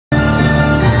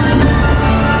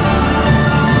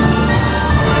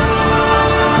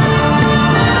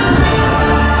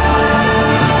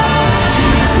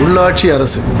உள்ளாட்சி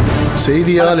அரசு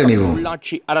செய்தியால் இணைவோம்.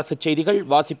 உள்ளாட்சி அரசு செய்திகள்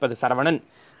வாசிப்பது சரவணன்.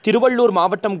 திருவள்ளூர்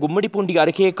மாவட்டம் கும்மிடிப்பூண்டி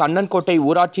அருகே கண்ணன்கோட்டை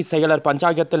ஊராட்சி செயலர்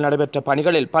பஞ்சாயத்தில் நடைபெற்ற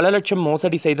பணிகளில் பல லட்சம்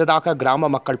மோசடி செய்ததாக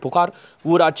கிராம மக்கள் புகார்.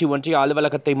 ஊராட்சி ஒன்றிய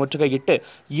அலுவலகத்தை முற்றுகையிட்டு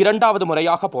இரண்டாவது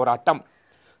முறையாக போராட்டம்.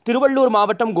 திருவள்ளூர்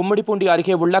மாவட்டம் கும்மிடிப்பூண்டி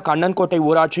அருகே உள்ள கண்ணன்கோட்டை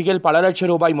ஊராட்சியில் பல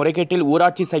லட்சம் ரூபாய் முறைகேட்டில்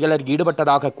ஊராட்சி செயலர்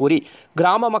ஈடுபட்டதாக கூறி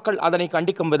கிராம மக்கள் அதனை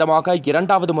கண்டிக்கும் விதமாக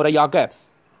இரண்டாவது முறையாக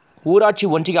ஊராட்சி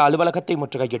ஒன்றிய அலுவலகத்தை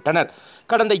முற்றுகையிட்டனர்.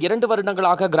 கடந்த 2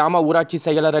 வருடங்களாக கிராம ஊராட்சி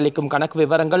செயலர் அளிக்கும் கணக்கு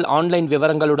விவரங்கள் ஆன்லைன்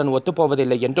விவரங்களுடன்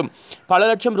ஒத்துப்போவதில்லை என்றும் பல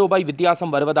லட்சம் ரூபாய்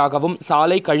வித்தியாசம் வருவதாகவும்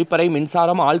சாலை, கழிப்பறை,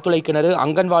 மின்சாரம், ஆழ்துளை கிணறு,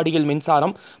 அங்கன்வாடியில்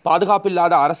மின்சாரம்,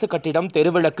 பாதுகாப்பில்லாத அரசு கட்டிடம்,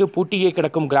 தெருவிளக்கு, பூட்டியே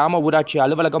கிடக்கும் கிராம ஊராட்சி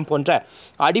அலுவலகம் போன்ற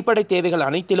அடிப்படை தேவைகள்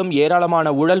அனைத்திலும்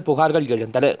ஏராளமான ஊழல் புகார்கள்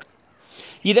எழுந்தன.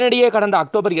 இதனிடையே கடந்த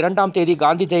அக்டோபர் 2ஆம் தேதி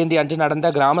காந்தி ஜெயந்தி அன்று நடந்த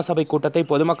கிராம சபை கூட்டத்தை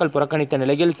பொதுமக்கள் புறக்கணித்த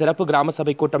நிலையில் சிறப்பு கிராம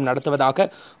சபை கூட்டம் நடத்துவதாக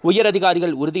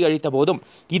உயரதிகாரிகள் உறுதியளித்த போதும்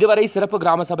இதுவரை சிறப்பு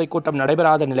கிராம சபை கூட்டம்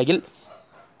நடைபெறாத நிலையில்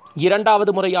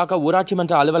இரண்டாவது முறையாக ஊராட்சி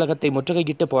மன்ற அலுவலகத்தை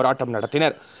முற்றுகையிட்டு போராட்டம்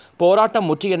நடத்தினர். போராட்டம்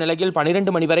முற்றிய நிலையில்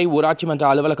 12 மணி வரை ஊராட்சி மன்ற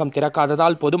அலுவலகம்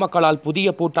திறக்காததால் பொதுமக்களால்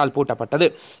புதிய பூட்டால் பூட்டப்பட்டது.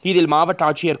 இதில் மாவட்ட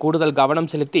ஆட்சியர் கூடுதல்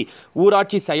கவனம் செலுத்தி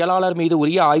ஊராட்சி செயலாளர் மீது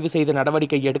உரிய ஆய்வு செய்து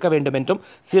நடவடிக்கை எடுக்க வேண்டும் என்றும்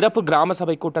சிறப்பு கிராம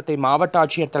சபை கூட்டத்தை மாவட்ட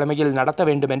ஆட்சியர் தலைமையில் நடத்த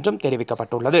வேண்டும் என்றும்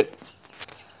தெரிவிக்கப்பட்டுள்ளது.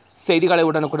 செய்திகளை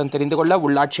உடனுக்குடன் தெரிந்து கொள்ள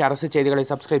உள்ளாட்சி அரசு செய்திகளை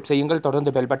சப்ஸ்கிரைப் செய்யுங்கள்.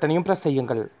 தொடர்ந்து பெல் பட்டனையும் பிரஸ்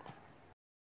செய்யுங்கள்.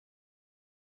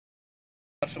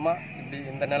 வருஷமா இப்படி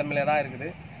இந்த நிலைமையில தான் இருக்குது.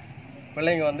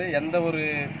 பிள்ளைங்க எந்த ஒரு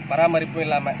பராமரிப்பும்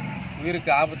இல்லாமல்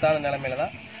உயிருக்கு ஆபத்தான நிலைமையில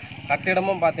தான்.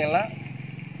 கட்டிடமும் பார்த்தீங்கன்னா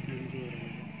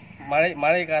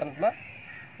மழை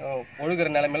காரணமாக ஒழுகிற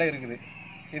நிலைமையில இருக்குது.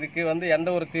 இதுக்கு எந்த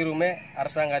ஒரு தீர்வுமே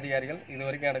அரசாங்க அதிகாரிகள் இது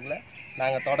வரைக்கும் எடுக்கல.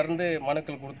 நாங்கள் தொடர்ந்து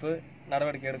மனுக்கள் கொடுத்து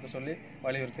நடவடிக்கை எடுக்க சொல்லி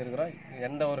வலியுறுத்தி இருக்கிறோம்.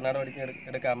 எந்த ஒரு நடவடிக்கையும்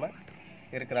எடுக்காமல்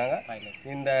இருக்கிறாங்க.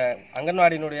 இந்த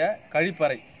அங்கன்வாடியினுடைய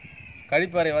கழிப்பறை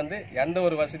எந்த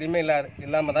ஒரு வசதியுமே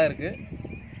இல்லாமல் தான் இருக்குது.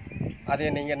 அதை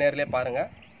நீங்கள் நேரிலே பாருங்கள்.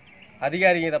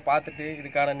 அதிகாரிங்க இதை பார்த்துட்டு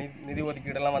இதுக்கான நிதி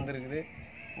ஒதுக்கீடெல்லாம் வந்துருக்குது.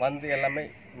 எல்லாமே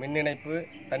மின் இணைப்பு,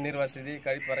 தண்ணீர் வசதி,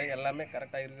 கழிப்பறை எல்லாமே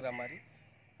கரெக்டாக இருக்கிற மாதிரி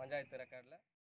பஞ்சாயத்து ரெக்கார்டில்